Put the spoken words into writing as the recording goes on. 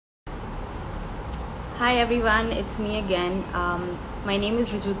Hi everyone, it's me again. My name is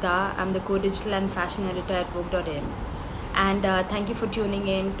Rujuta. I'm the co-digital and fashion editor at Vogue.in. And thank you for tuning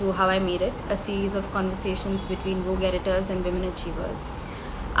in to How I Made It, a series of conversations between Vogue editors and women achievers.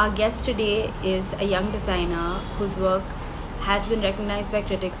 Our guest today is a young designer whose work has been recognized by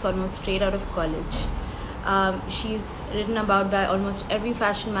critics almost straight out of college. She's written about by almost every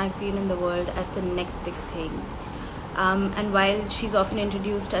fashion magazine in the world as the next big thing. And while she's often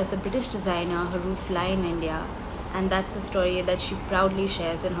introduced as a British designer, her roots lie in India, and that's a story that she proudly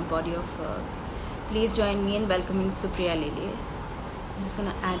shares in her body of work. Please join me in welcoming Supriya Lele. I'm just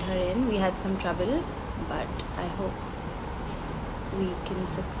gonna add her in. We had some trouble, but I hope we can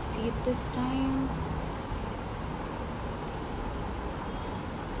succeed this time.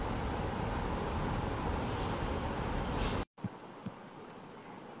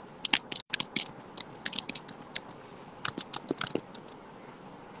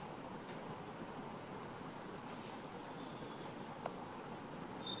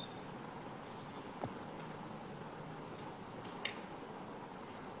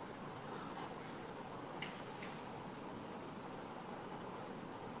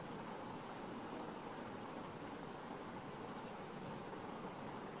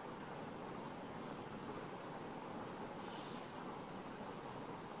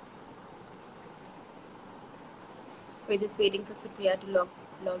 We're just waiting for Supriya to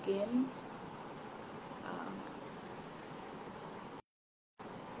log in. Um,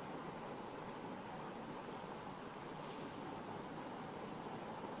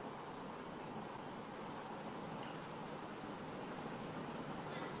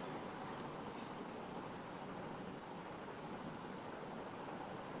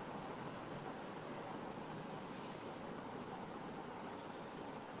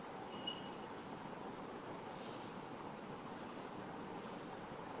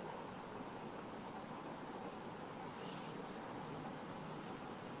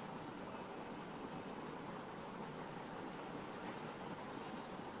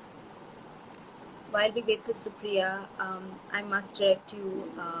 While we wait for Supriya, I must direct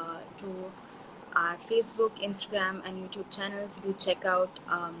you to our Facebook, Instagram, and YouTube channels. Do check out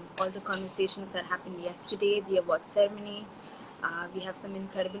all the conversations that happened yesterday, the award ceremony. We have some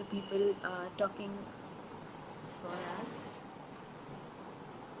incredible people talking for us.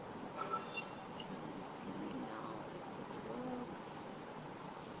 Let's try and see now if this works.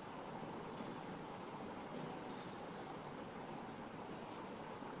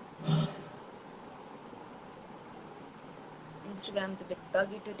 Instagram's a bit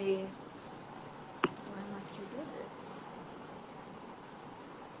buggy today. Why must we do this?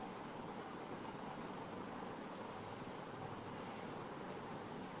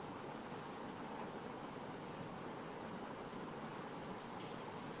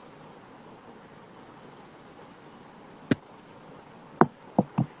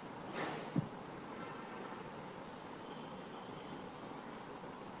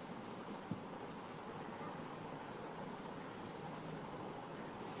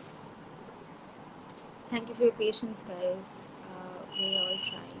 Thank you for your patience, guys. We're all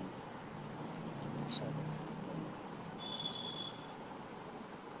trying to make sure this happens.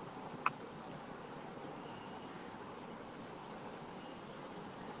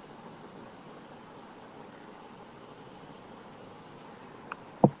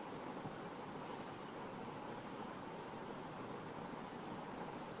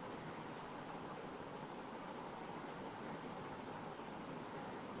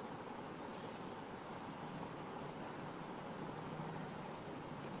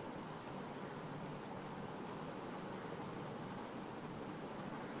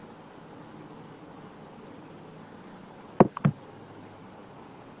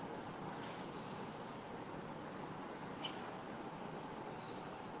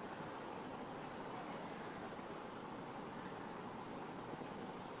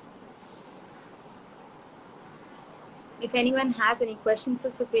 If anyone has any questions for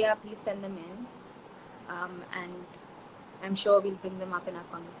Supriya, please send them in. And I'm sure we'll bring them up in our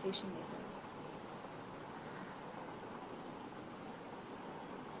conversation later.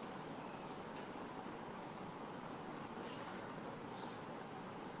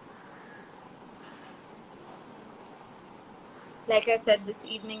 Like I said, this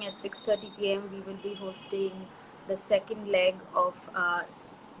evening at 6:30 p.m. we will be hosting the second leg of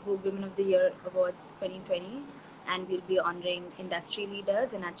Vogue Women of the Year Awards 2020, and we'll be honoring industry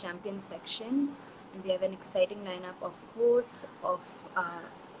leaders in our champion section. And we have an exciting lineup of hosts of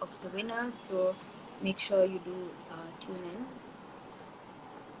the winners. So make sure you do tune in.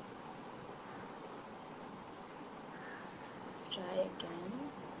 Let's try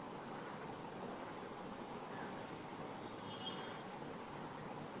again.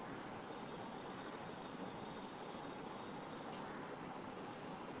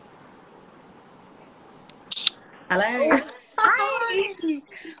 Hello. Oh, hi! Hi.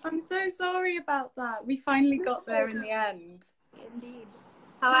 I'm so sorry about that. We finally got there in the end. Indeed.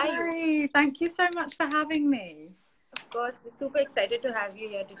 How are you? Hi. Thank you so much for having me. Of course, we're super excited to have you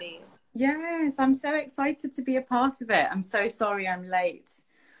here today. Yes, I'm so excited to be a part of it. I'm so sorry I'm late.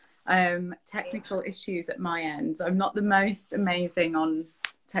 Technical issues at my end. I'm not the most amazing on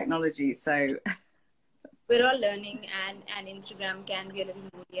technology, so We're all learning, and Instagram can be a little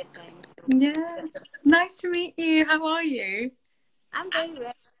moody at times. So yes. Nice to meet you. How are you? I'm very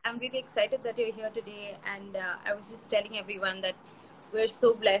well. I'm really excited that you're here today. And I was just telling everyone that we're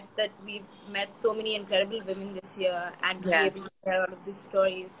so blessed that we've met so many incredible women this year, and to be able Yes. to share all of these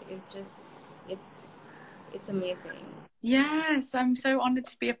stories is just, it's, it's amazing. Yes, I'm so honoured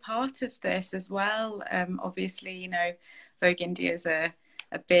to be a part of this as well. Obviously, Vogue India is a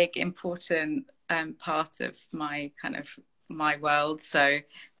big, important part of my my world. So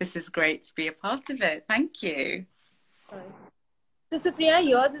this is great to be a part of it. Thank you. Sorry. So, Supriya,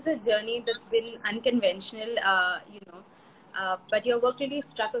 yours is a journey that's been unconventional, but your work really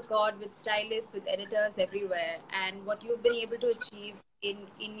struck a chord with stylists, with editors everywhere, and what you've been able to achieve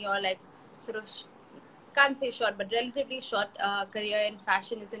in your like sort of can't say short, but relatively short career in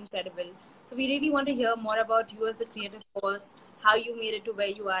fashion is incredible. So, we really want to hear more about you as a creative force, how you made it to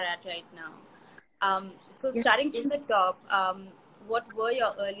where you are at right now. So Yeah. starting from the top, what were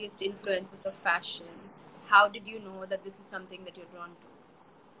your earliest influences of fashion? How did you know that this is something that you're drawn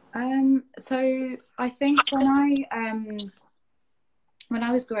So I think when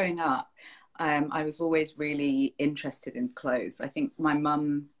I was growing up, I was always really interested in clothes. I think my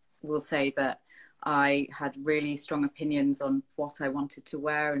mum will say that I had really strong opinions on what I wanted to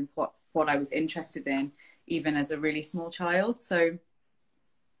wear and what I was interested in, even as a really small child. So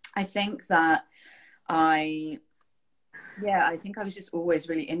I think that I, yeah, I think I was just always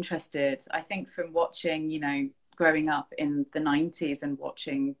really interested. I think from watching, growing up in the 90s and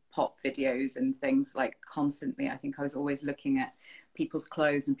watching pop videos and things like constantly, I think I was always looking at people's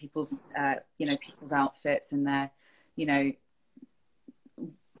clothes and people's outfits and their, you know,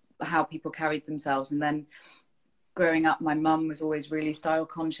 how people carried themselves. And then growing up, my mum was always really style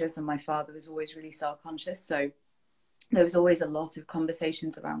conscious and my father was always really style conscious. So there was always a lot of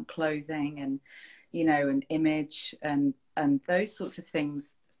conversations around clothing and, and image and those sorts of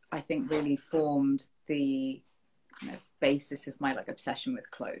things, I think really formed the kind of basis of my like obsession with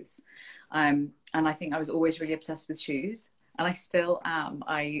clothes. And I think I was always really obsessed with shoes, and I still am.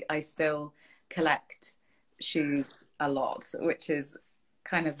 I still collect shoes a lot, which is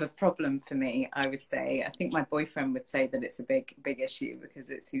kind of a problem for me, I would say. I think my boyfriend would say that it's a big issue because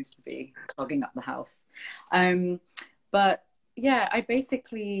it seems to be clogging up the house. But yeah, I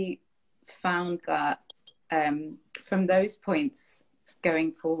basically found that from those points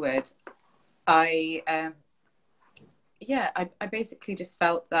going forward, I I basically just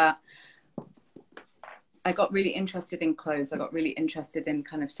felt that I got really interested in clothes. I got really interested in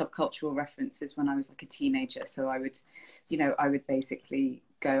kind of subcultural references when I was like a teenager. So I would basically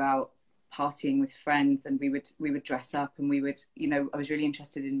go out partying with friends, and we would dress up, and I was really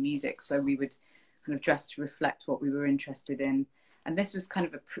interested in music, so we would kind of dress to reflect what we were interested in. And this was kind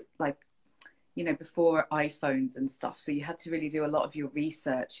of before iPhones and stuff. So you had to really do a lot of your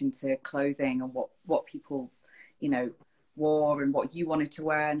research into clothing and what people, wore and what you wanted to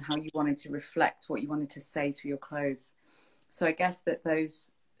wear and how you wanted to reflect what you wanted to say through your clothes. So I guess that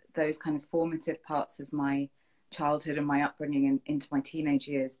those kind of formative parts of my childhood and my upbringing and into my teenage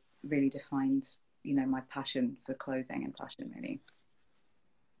years really defined, my passion for clothing and fashion, really.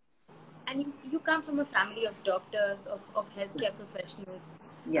 and you come from a family of doctors, of healthcare professionals,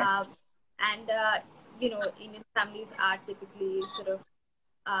 Yes. uh, and Indian families are typically sort of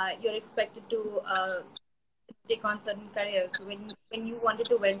you're expected to take on certain careers. So when you wanted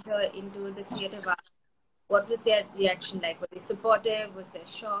to venture into the creative arts, what was their reaction like? Were they supportive? Was there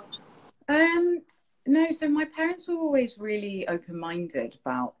shock? Um, no, so my parents were always really open-minded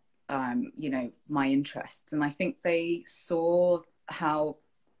about, my interests. And I think they saw how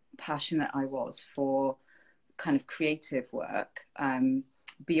passionate I was for kind of creative work,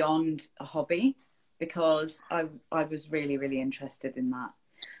 beyond a hobby, because I was really, really interested in that.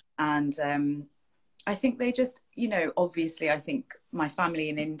 And I think they just, obviously, I think my family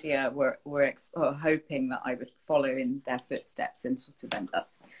in India were hoping that I would follow in their footsteps and sort of end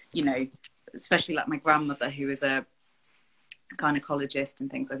up, especially like my grandmother, who was a gynecologist and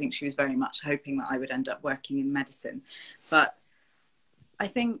things. I think she was very much hoping that I would end up working in medicine. But I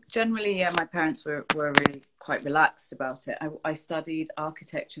think generally, yeah, my parents were really quite relaxed about it. I studied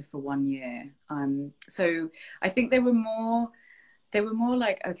architecture for 1 year. So I think they were more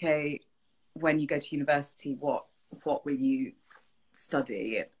like, okay, when you go to university, what will you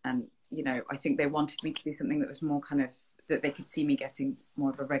study? And, you know, I think they wanted me to do something that was more kind of, that they could see me getting more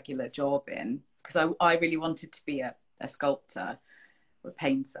of a regular job in, because I really wanted to be a sculptor or a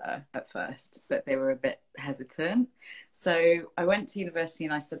painter at first, but they were a bit hesitant. So I went to university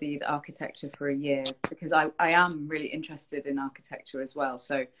and I studied architecture for a year, because I am really interested in architecture as well.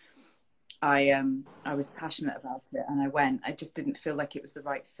 So I was passionate about it, and I went. I just didn't feel like it was the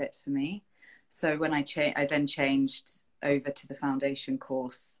right fit for me. So when I then changed over to the foundation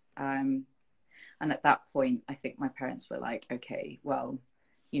course, and at that point, I think my parents were like, okay, well,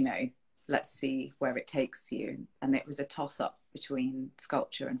 you know, let's see where it takes you. And it was a toss up between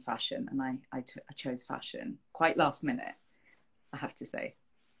sculpture and fashion, and I chose fashion quite last minute, I have to say.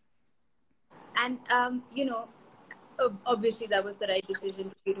 And you know, obviously that was the right decision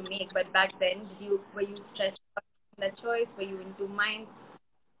for you to make. But back then, were you stressed about that choice? Were you in two minds?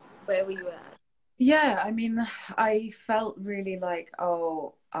 Where were you at? Yeah, I mean, I felt really like,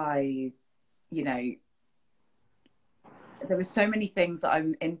 oh, you know, there were so many things that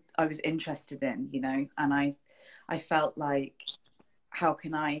I was interested in, you know, and I felt like, how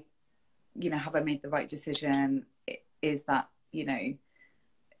can I, you know, have I made the right decision? Is that, you know,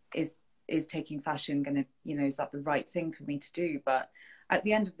 is taking fashion gonna, you know, is that the right thing for me to do? But at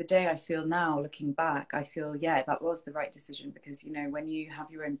the end of the day, I feel now, looking back, I feel, yeah, that was the right decision, because, you know, when you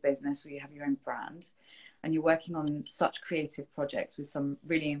have your own business or you have your own brand and you're working on such creative projects with some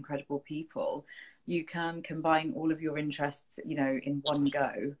really incredible people, you can combine all of your interests, you know, in one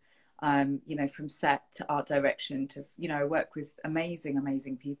go. You know, from set to art direction to, you know, I work with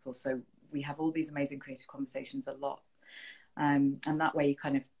amazing people. So we have all these amazing creative conversations a lot. And that way you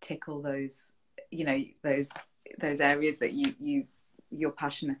kind of tickle those, you know, those areas that you're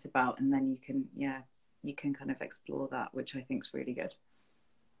passionate about, and then you can kind of explore that, which I think is really good.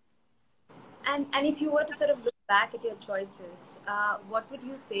 And if you were to sort of look back at your choices, what would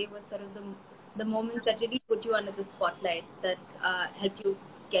you say was sort of the moments that really put you under the spotlight, that helped you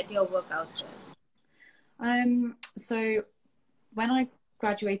get your work out there? So when I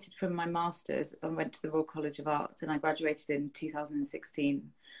graduated from my master's, I went to the Royal College of Art, and I graduated in 2016.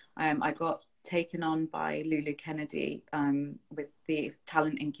 I got taken on by Lulu Kennedy with the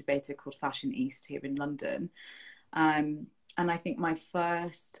talent incubator called Fashion East here in London. And I think my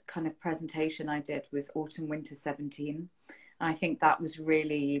first kind of presentation I did was Autumn Winter 17. And I think that was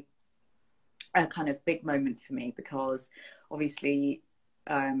really a kind of big moment for me, because obviously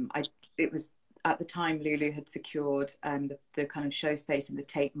it was at the time Lulu had secured the kind of show space in the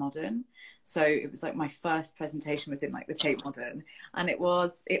Tate Modern. So it was like my first presentation was in like the Tate Modern, and it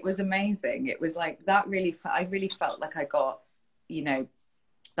was amazing. It was like that really, I really felt like I got, you know,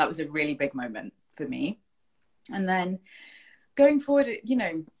 that was a really big moment for me. And then going forward, you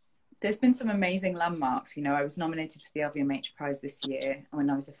know, there's been some amazing landmarks. You know, I was nominated for the LVMH Prize this year when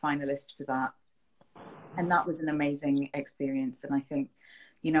I was a finalist for that. And that was an amazing experience. And I think,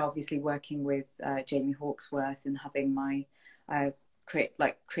 you know, obviously working with Jamie Hawksworth and having my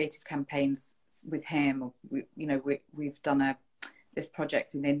creative campaigns with him, you know, we've done this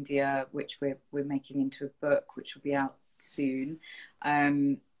project in India, which we're making into a book, which will be out soon.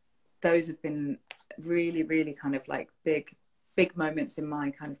 Those have been really, really kind of like big moments in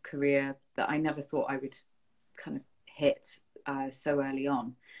my kind of career that I never thought I would kind of hit so early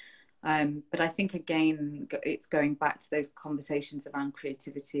on. But I think, again, it's going back to those conversations around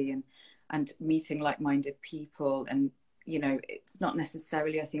creativity and meeting like-minded people. And, you know, it's not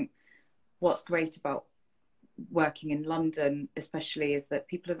necessarily, I think what's great about working in London especially is that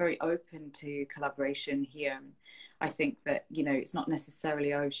people are very open to collaboration here. I think that, you know, it's not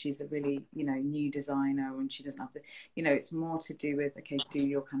necessarily, oh, she's a really, you know, new designer and she doesn't have the, you know, it's more to do with, okay, do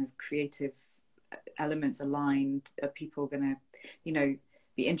your kind of creative elements aligned? Are people going to, you know,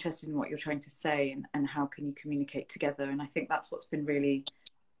 be interested in what you're trying to say, and how can you communicate together? And I think that's what's been really,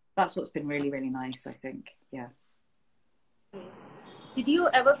 really nice, I think. Yeah. Did you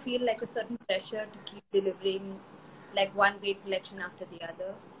ever feel like a certain pressure to keep delivering like one great collection after the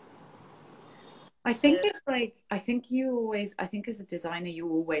other? I think it's like, I think as a designer, you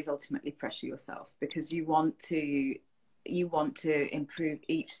always ultimately pressure yourself, because you want to improve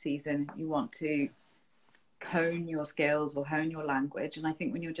each season. You want to hone your skills or hone your language. And I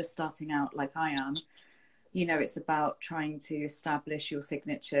think when you're just starting out like I am, you know, it's about trying to establish your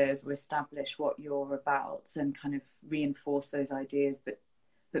signatures or establish what you're about and kind of reinforce those ideas, but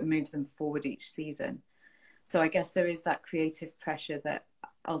move them forward each season. So I guess there is that creative pressure that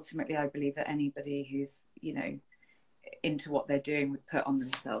ultimately I believe that anybody who's, you know, into what they're doing would put on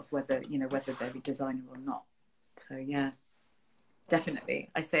themselves, whether they're a designer or not. So yeah,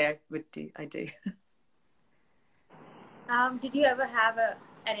 definitely. I do. Did you ever have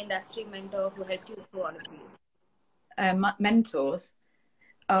an industry mentor who helped you through all of these? Mentors.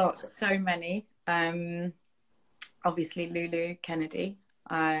 Oh, Mentors. so many. Obviously, Lulu Kennedy.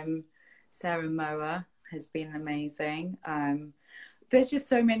 Sarah Moa has been amazing. There's just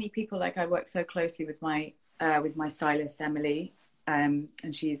so many people. Like, I work so closely with my stylist Emily, and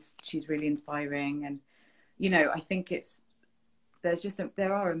she's really inspiring. And I think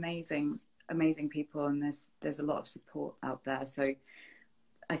there are amazing people, and there's a lot of support out there. So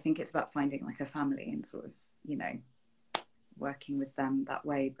I think it's about finding like a family and sort of working with them that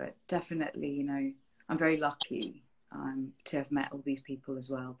way. But definitely, I'm very lucky to have met all these people as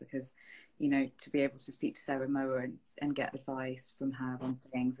well, because to be able to speak to Sarah Moa and get advice from her on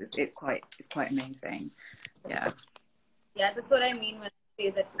things, it's quite amazing. Yeah. Yeah, that's what I mean when I say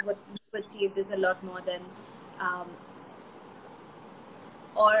that what you've achieved is a lot more than, um,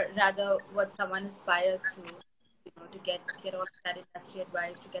 or rather, what someone aspires to, to get all that industry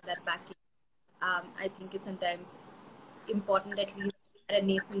advice, to get that backing. I think it's sometimes important, at least at a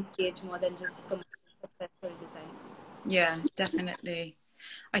nascent stage, more than just successful design. Yeah, definitely.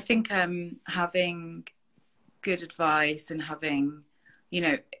 I think having good advice and having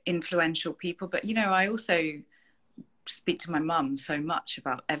influential people, but I also speak to my mum so much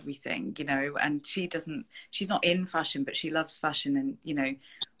about everything, and she's not in fashion, but she loves fashion, and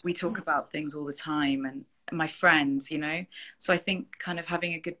we talk about things all the time, and my friends, so I think kind of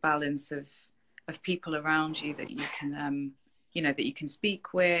having a good balance of people around you that you can that you can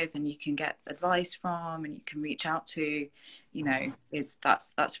speak with and you can get advice from and you can reach out to,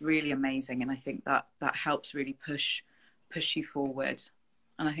 that's really amazing. And I think that helps really push you forward.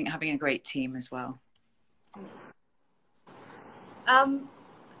 And I think having a great team as well.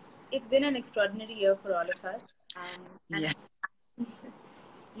 It's been an extraordinary year for all of us. And Yeah.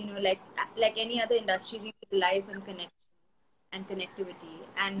 like any other industry, we relies on connection and connectivity.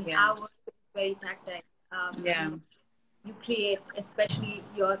 And Yeah. our work is very tactile. Yeah. You create, especially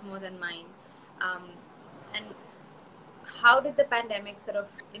yours more than mine. And how did the pandemic sort of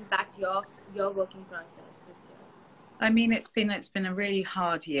impact your working process this year? I mean, it's been a really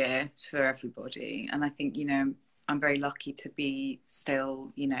hard year for everybody, and I think I'm very lucky to be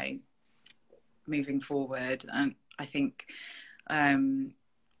still moving forward, and I think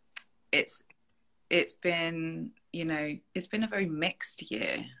it's been it's been a very mixed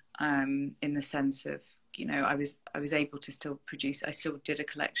year, in the sense of I was able to still produce. I still did a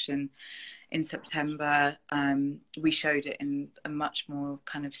collection in September. We showed it in a much more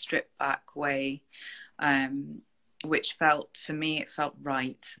kind of stripped back way, which felt, for me, it felt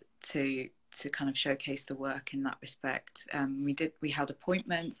right to kind of showcase the work in that respect. We held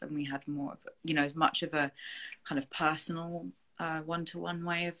appointments, and we had more of as much of a kind of personal one-to-one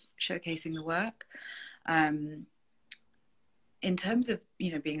way of showcasing the work. In terms of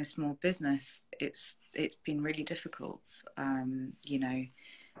being a small business, it's been really difficult.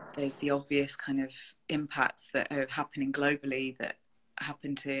 There's the obvious kind of impacts that are happening globally that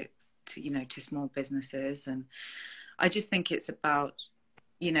happen to small businesses, and I just think it's about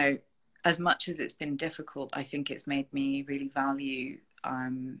as much as it's been difficult, I think it's made me really value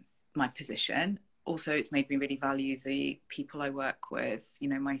my position. Also, it's made me really value the people I work with.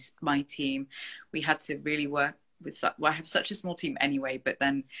 My team. We had to really work with. I have such a small team anyway, but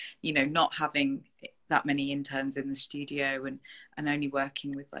then not having that many interns in the studio and only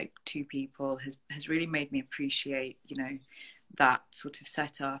working with like 2 people has really made me appreciate that sort of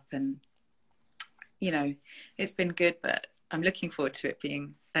setup. And it's been good, but I'm looking forward to it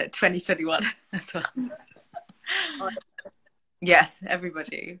being 2021 as well. Yes,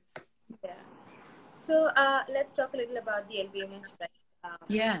 everybody. Yeah. So let's talk a little about the LVMH prize.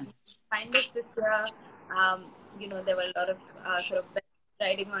 Yeah. Finalists this year, there were a lot of sort of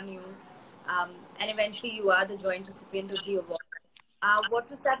riding on you, and eventually you are the joint recipient of the award. What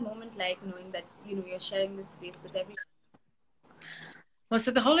was that moment like, knowing that you're sharing this space with everyone? Well,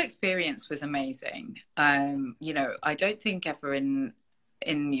 so the whole experience was amazing. I don't think ever in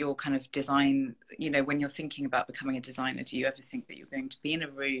your kind of design, when you're thinking about becoming a designer, do you ever think that you're going to be in a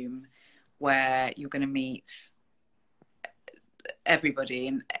room where you're going to meet everybody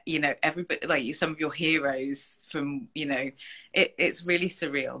and everybody, like some of your heroes from it's really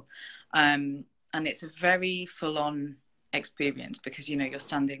surreal, and it's a very full-on experience, because you're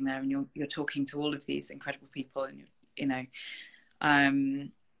standing there and you're talking to all of these incredible people, and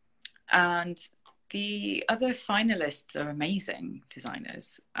and the other finalists are amazing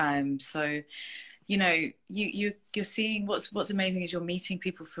designers. So you're seeing what's amazing is you're meeting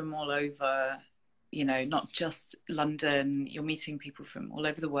people from all over, not just London. You're meeting people from all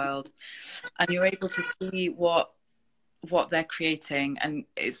over the world, and you're able to see what what they're creating, and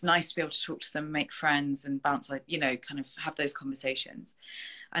it's nice to be able to talk to them, make friends, and bounce, like, you know, kind of have those conversations.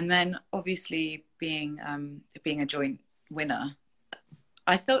 And then obviously being a joint winner,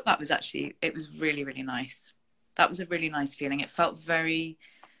 I thought that was actually, it was really, really nice. That was a really nice feeling. It felt very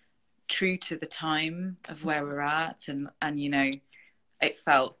true to the time of where we're at, and you know, it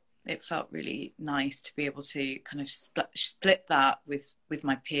felt really nice to be able to kind of split that with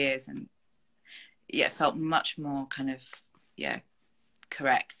my peers, and yeah, it felt much more kind of, yeah,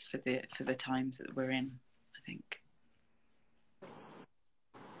 correct for the times that we're in, I think.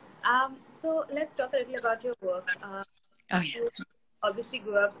 So let's talk a little about your work. Oh yeah. You obviously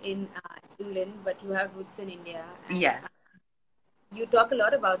grew up in England, but you have roots in India, and Yes. you talk a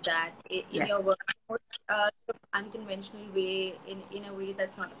lot about that in Yes. your work, most sort of unconventional way, in a way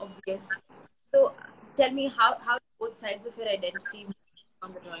that's not obvious. So tell me, how both sides of your identity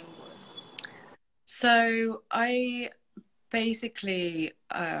on the drawing board? So I basically,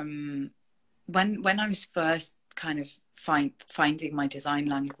 when I was first kind of finding my design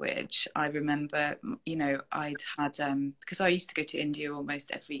language, I remember, you know, I'd had because I used to go to India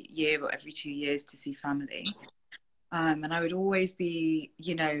almost every year or every 2 years to see family, and I would always be,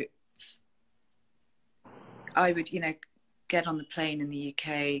 you know, I would, you know, get on the plane in the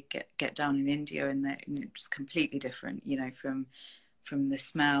UK, get down in India, and it was completely different, you know, from the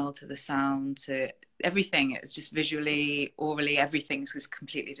smell to the sound to everything. It was just visually, orally, everything was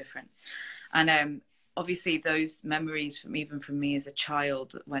completely different. And obviously those memories from me as a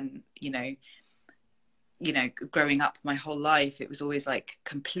child, when, you know, growing up my whole life, it was always like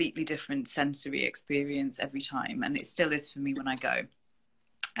completely different sensory experience every time. And it still is for me when I go.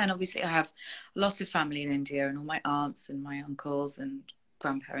 And obviously I have a lot of family in India, and all my aunts and my uncles and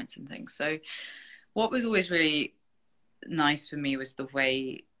grandparents and things. So what was always really nice for me was the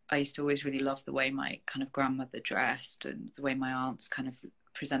way, I used to always really love the way my kind of grandmother dressed, and the way my aunts kind of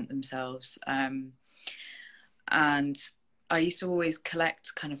present themselves. And I used to always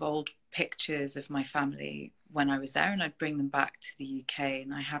collect kind of old pictures of my family when I was there, and I'd bring them back to the UK.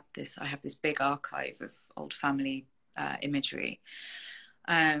 And I have this big archive of old family imagery.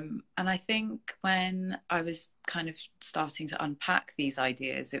 And I think when I was kind of starting to unpack these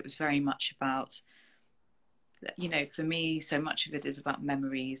ideas, it was very much about, you know, for me, so much of it is about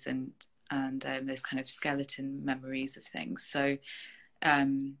memories, and those kind of skeleton memories of things. So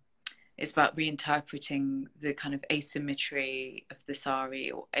it's about reinterpreting the kind of asymmetry of the sari,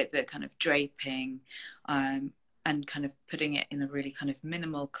 or the kind of draping, and kind of putting it in a really kind of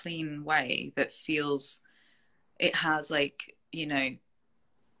minimal, clean way that feels, it has, like, you know,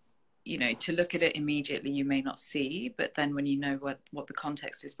 to look at it immediately you may not see, but then when you know what the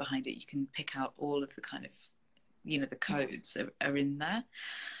context is behind it, you can pick out all of the kind of, you know, the codes are in there.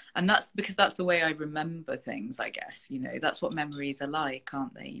 And that's because that's the way I remember things, I guess. You know, that's what memories are like,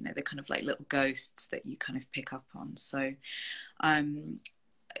 aren't they? You know, they're kind of like little ghosts that you kind of pick up on. So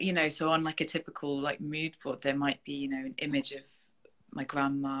you know, so on like a typical like mood board, there might be, you know, an image of my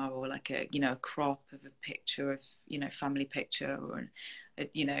grandma, or like a, you know, a crop of a picture of, you know, family picture, or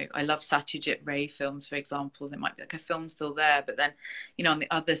you know, I love Satyajit Ray films, for example. There might be like a film still there, but then, you know, on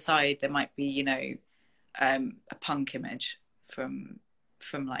the other side there might be, you know, a punk image from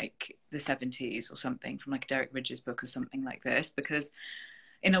like the 70s or something, from like Derek Ridge's book or something like this, because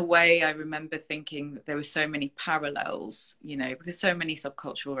in a way I remember thinking that there were so many parallels, you know, because so many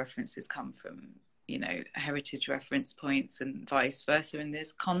subcultural references come from, you know, heritage reference points and vice versa, and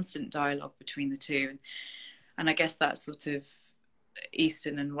there's constant dialogue between the two. And I guess that sort of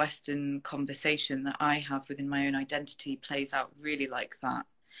Eastern and Western conversation that I have within my own identity plays out really like that.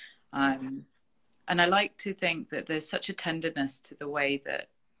 And I like to think that there's such a tenderness to the way that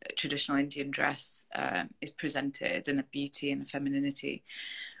traditional Indian dress is presented, and a beauty and a femininity.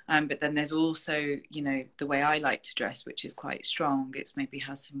 But then there's also, you know, the way I like to dress, which is quite strong. It's maybe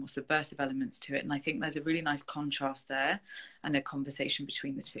has some more subversive elements to it. And I think there's a really nice contrast there, and a conversation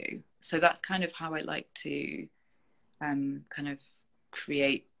between the two. So that's kind of how I like to kind of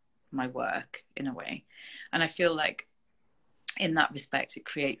create my work in a way. And I feel like in that respect, it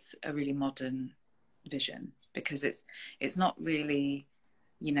creates a really modern vision, because it's not really,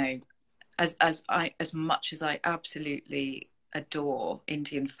 you know, as much as I absolutely adore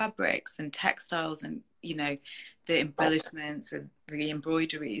Indian fabrics and textiles, and, you know, the embellishments and the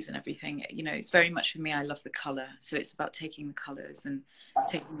embroideries and everything, you know, it's very much for me, I love the color. So it's about taking the colors and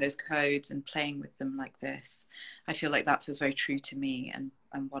taking those codes and playing with them like this. I feel like that feels very true to me and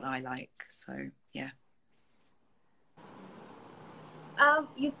what I like. So yeah.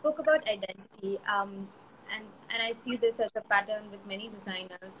 You spoke about identity, and I see this as a pattern with many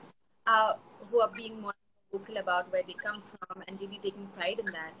designers who are being more vocal about where they come from and really taking pride in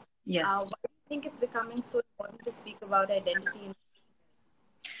that. Yes. Why do you think it's becoming so important to speak about identity?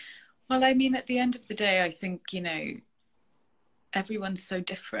 Well, I mean, at the end of the day, I think, everyone's so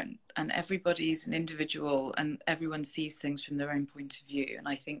different and everybody's an individual and everyone sees things from their own point of view. And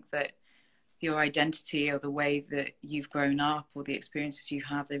I think that your identity or the way that you've grown up or the experiences you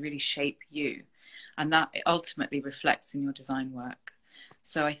have, they really shape you. And that ultimately reflects in your design work.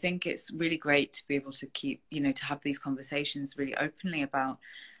 So I think it's really great to be able to keep, to have these conversations really openly about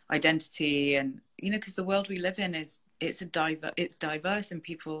identity and, because the world we live in it's diverse and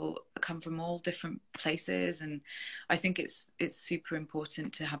people come from all different places. And I think it's super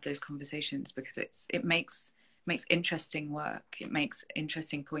important to have those conversations because it makes interesting work. It makes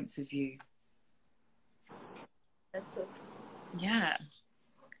interesting points of view. That's so true. Yeah.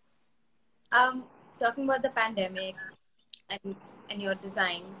 Talking about the pandemic and your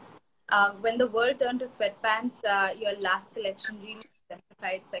design, when the world turned to sweatpants, your last collection really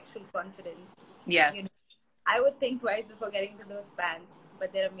exemplified sexual confidence. Yes. I would think twice before getting to those pants,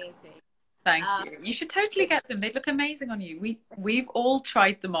 but they're amazing. Thank you. You should totally get them. They look amazing on you. We've all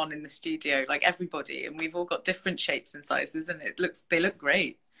tried them on in the studio, like everybody, and we've all got different shapes and sizes, and they look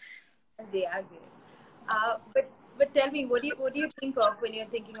great. They are great. But tell me, what do you think of when you're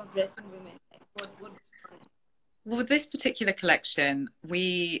thinking of dressing women? Like, Well, with this particular collection,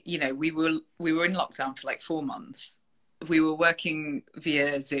 we were in lockdown for like 4 months. We were working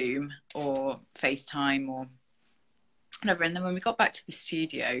via Zoom or FaceTime or whatever. And then when we got back to the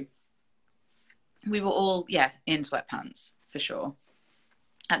studio, we were all, in sweatpants for sure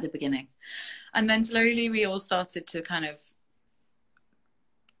at the beginning. And then slowly we all started to kind of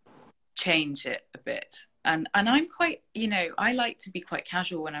change it a bit. And I'm quite, I like to be quite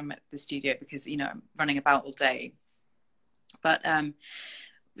casual when I'm at the studio because, I'm running about all day. But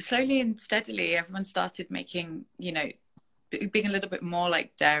slowly and steadily, everyone started making, being a little bit more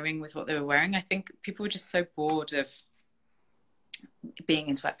like daring with what they were wearing. I think people were just so bored of being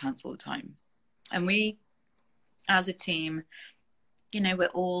in sweatpants all the time. And we, as a team, we're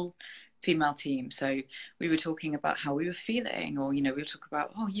all female team. So we were talking about how we were feeling, or, we would talk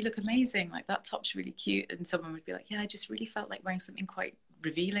about, oh, you look amazing. Like that top's really cute. And someone would be like, yeah, I just really felt like wearing something quite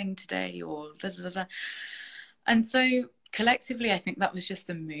revealing today, or da da da da. And so collectively, I think that was just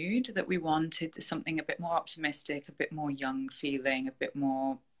the mood that we wanted, something a bit more optimistic, a bit more young feeling, a bit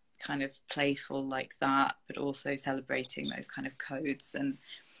more kind of playful like that, but also celebrating those kind of codes. And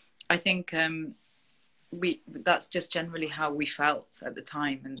I think that's just generally how we felt at the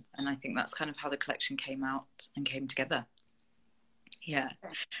time. And I think that's kind of how the collection came out and came together. Yeah.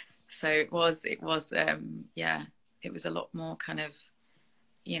 So it was a lot more kind of,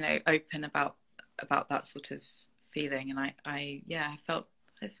 open about that sort of feeling. And I felt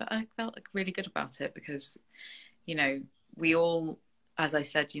like really good about it because, we all, as I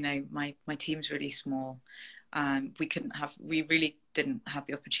said, my team's really small. We really didn't have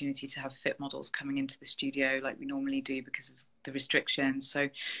the opportunity to have fit models coming into the studio like we normally do because of the restrictions. So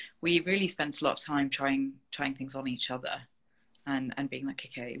we really spent a lot of time trying things on each other and being like,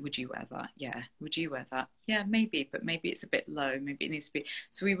 okay, would you wear that? Yeah. Would you wear that? Yeah, maybe, but maybe it's a bit low. Maybe it needs to be.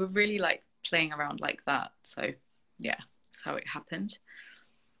 So we were really like playing around like that. So yeah, that's how it happened.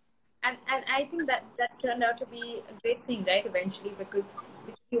 And I think that turned out to be a great thing, right? Eventually, because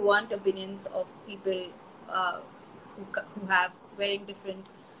you want opinions of people who have wearing different,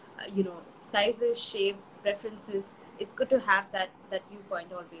 sizes, shapes, preferences. It's good to have that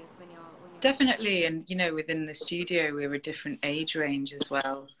viewpoint always when you're definitely. And within the studio, we're a different age range as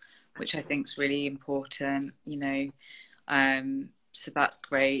well, which I think is really important. So that's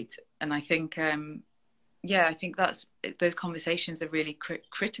great. And I think. I think those conversations are really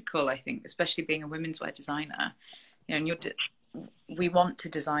critical. I think, especially being a women's wear designer, and we want to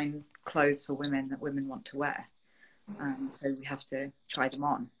design clothes for women that women want to wear. So we have to try them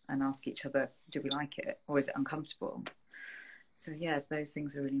on and ask each other, do we like it or is it uncomfortable? So yeah, those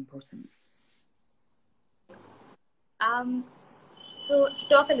things are really important. So to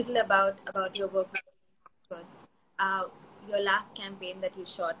talk a little about your work, your last campaign that you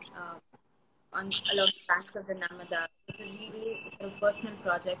shot. Along the banks of the Narmada. It's a really sort of personal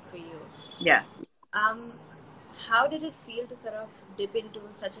project for you. Yeah. How did it feel to sort of dip into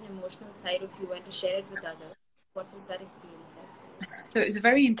such an emotional side of you and to share it with others? What was that experience like? So it was a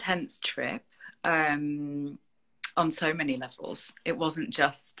very intense trip on so many levels. It wasn't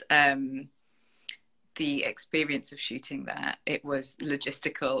just the experience of shooting there. It was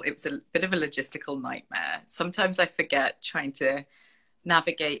logistical. It was a bit of a logistical nightmare. Sometimes I forget trying to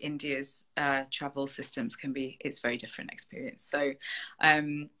navigate India's travel systems it's very different experience. So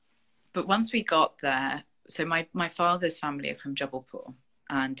but once we got there, so my father's family are from Jabalpur,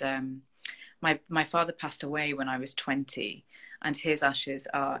 and my father passed away when I was 20, and his ashes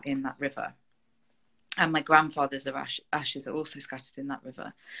are in that river. And my grandfather's ashes are also scattered in that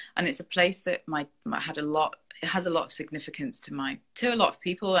river. And it's a place that it has a lot of significance to a lot of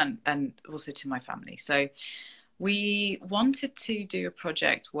people, and also to my family. So we wanted to do a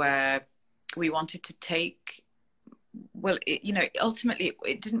project where we wanted to take, well, ultimately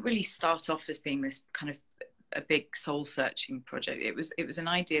it didn't really start off as being this kind of a big soul searching project. It was an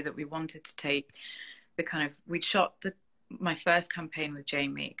idea that we wanted to take the kind of, we'd shot my first campaign with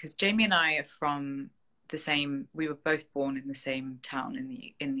Jamie, because Jamie and I are from we were both born in the same town in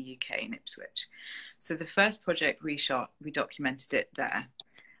the UK, in Ipswich. So the first project we shot, we documented it there.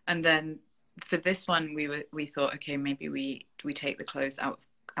 And then for this one, we thought, okay, maybe we take the clothes out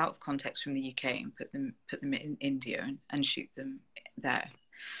of context from the UK and put them in India and shoot them there.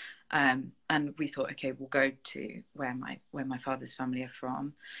 And we thought, okay, we'll go to where my father's family are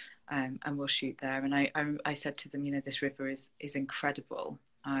from, and we'll shoot there. And I said to them, this river is incredible,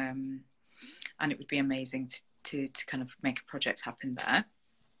 and it would be amazing to kind of make a project happen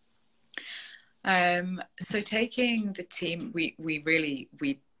there. So taking the team, we really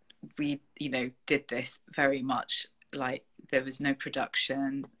did this very much like there was no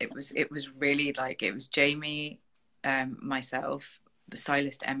production. It was really like, it was Jamie, myself, the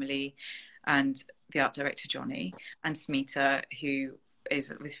stylist Emily, and the art director Johnny, and Smita, who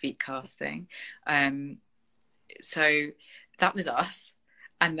is with feet casting. So that was us.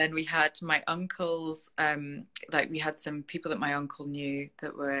 And then we had my uncle's, we had some people that my uncle knew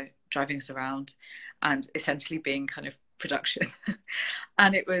that were driving us around and essentially being kind of production.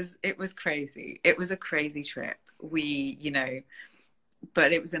 And it was crazy. It was a crazy trip.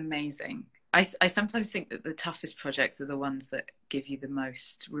 But it was amazing. I sometimes think that the toughest projects are the ones that give you the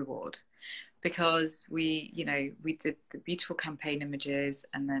most reward, because we did the beautiful campaign images,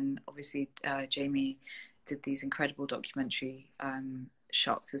 and then obviously Jamie did these incredible documentary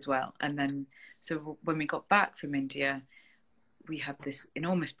shots as well. And then so when we got back from India, we had this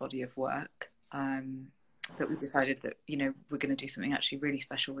enormous body of work that we decided that we're going to do something actually really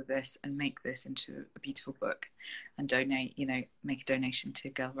special with this and make this into a beautiful book and donate, make a donation to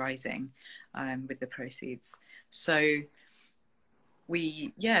Girl Rising with the proceeds. So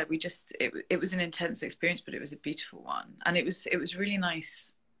it was an intense experience, but it was a beautiful one. And it was really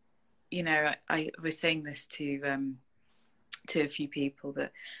nice. I was saying this to a few people,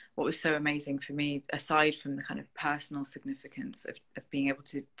 that what was so amazing for me, aside from the kind of personal significance of being able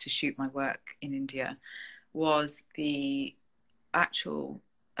to shoot my work in India, was the actual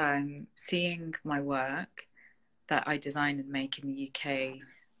seeing my work that I design and make in the UK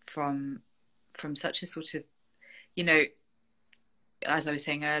from such a sort of, as I was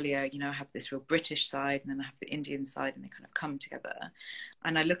saying earlier, I have this real British side, and then I have the Indian side, and they kind of come together.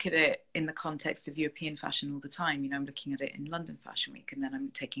 And I look at it in the context of European fashion all the time. I'm looking at it in London Fashion Week, and then I'm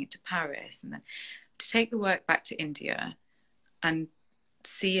taking it to Paris. And then to take the work back to India and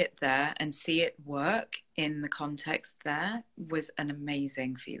see it there and see it work in the context there was an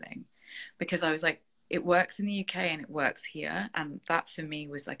amazing feeling, because I was like, it works in the UK and it works here. And that for me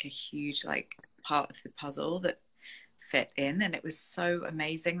was like a huge part of the puzzle that fit in, and it was so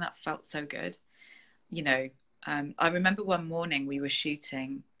amazing. That felt so good. I remember one morning we were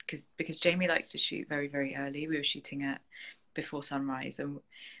shooting, because Jamie likes to shoot very, very early. We were shooting at before sunrise, and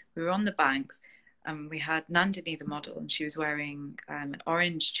we were on the banks, and we had Nandini, the model, and she was wearing an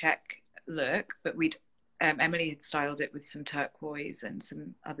orange check look, but Emily had styled it with some turquoise and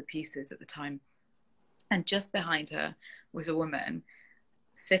some other pieces at the time. And just behind her was a woman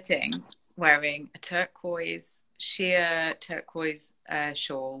sitting wearing a sheer turquoise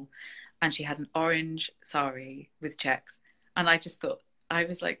shawl, and she had an orange sari with checks. And I just thought, I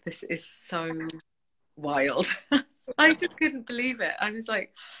was like, this is so wild. I just couldn't believe it. I was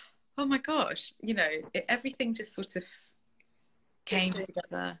like, oh my gosh, everything just sort of came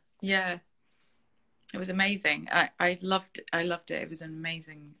together. Yeah, it was amazing. I loved it. It was an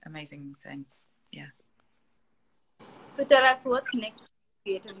amazing thing. Yeah. So tell us, what's next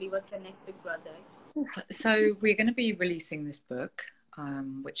creatively? What's your next big project? So we're going to be releasing this book,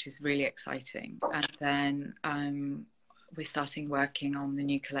 which is really exciting. And then we're starting working on the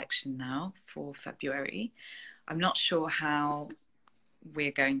new collection now for February. I'm not sure how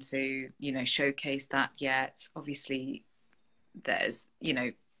we're going to, showcase that yet. Obviously, there's,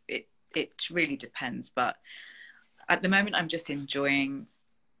 it really depends. But at the moment, I'm just enjoying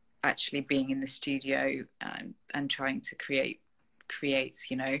actually being in the studio and trying to create,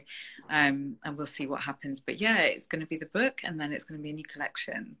 and we'll see what happens. But yeah, it's going to be the book, and then it's going to be a new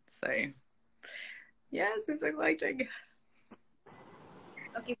collection. So Yes, it's exciting.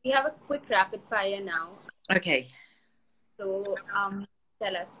 Okay, we have a quick rapid fire now. Okay. So,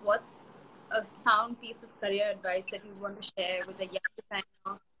 tell us, what's a sound piece of career advice that you want to share with a young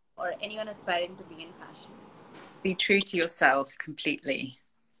designer or anyone aspiring to be in fashion? Be true to yourself completely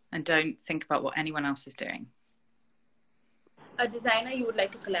and don't think about what anyone else is doing. A designer you would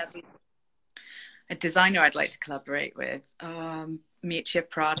like to collaborate with? A designer I'd like to collaborate with, Miuccia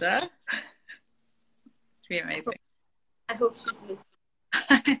Prada. It'd be amazing. I hope she's listening.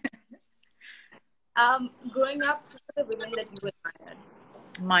 Growing up, who were the women that you admired?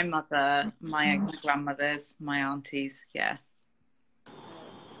 My mother, my grandmothers, my aunties, yeah.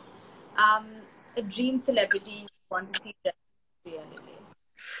 A dream celebrity you want to see dressed in Supriya Lele?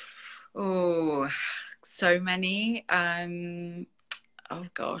 Oh, so many. Oh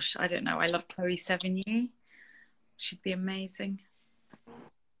gosh, I don't know. I love Chloe Sevigny. She'd be amazing.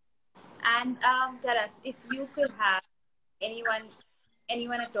 And tell us, if you could have anyone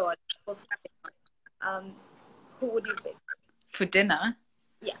at all for dinner, who would you pick? For dinner?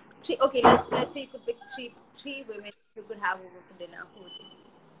 Yeah, three. Okay, let's say you could pick three women you could have over for dinner. Who would it be?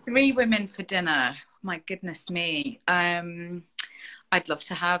 3 women for dinner. My goodness me. I'd love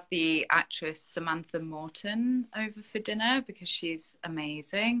to have the actress Samantha Morton over for dinner because she's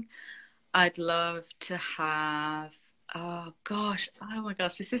amazing. I'd love to have, oh my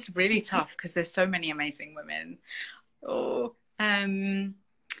gosh, this is really tough because there's so many amazing women.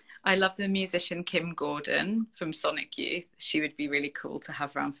 I love the musician Kim Gordon from Sonic Youth. She would be really cool to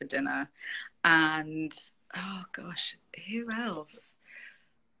have around for dinner. And oh gosh, who else?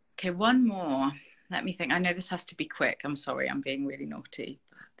 Okay, one more. Let me think. I know this has to be quick. I'm sorry, I'm being really naughty,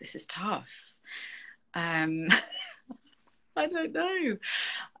 but this is tough. I don't know.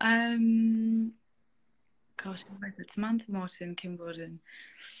 Gosh, what was it? Samantha Morton, Kim Gordon.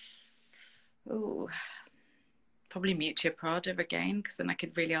 Oh, probably Miuccia Prada again, because then I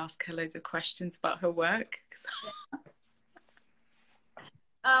could really ask her loads of questions about her work.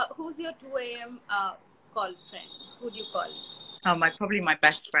 Who's your 2 a.m. Call friend? Who do you call? Oh, probably my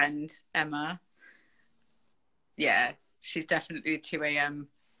best friend, Emma. Yeah, she's definitely a 2 a.m.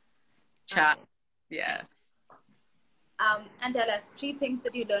 chat. Okay. Yeah. And tell us 3 things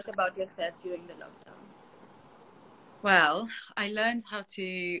that you learned about yourself during the lockdown. Well, I learned how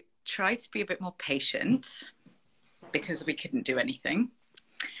to try to be a bit more patient because we couldn't do anything.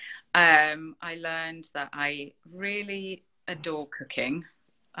 I learned that I really adore cooking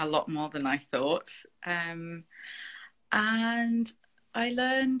a lot more than I thought. And I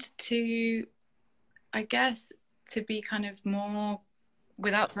learned to, I guess, to be kind of more,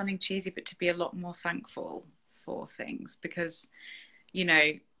 without sounding cheesy, but to be a lot more thankful for things because, you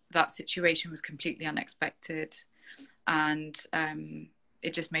know, that situation was completely unexpected. And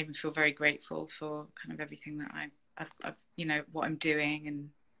it just made me feel very grateful for kind of everything that I've you know, what I'm doing and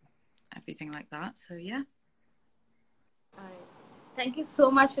everything like that. So yeah. All right. Thank you so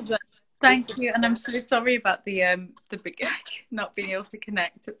much for joining. Thank you, and I'm so sorry about the not being able to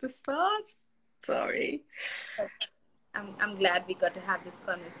connect at the start. Sorry. I'm glad we got to have this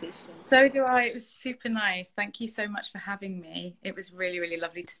conversation. So do I. It was super nice. Thank you so much for having me. It was really, really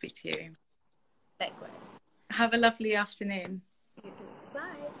lovely to speak to you. Likewise. Have a lovely afternoon. You too.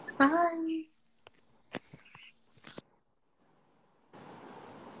 Bye. Bye.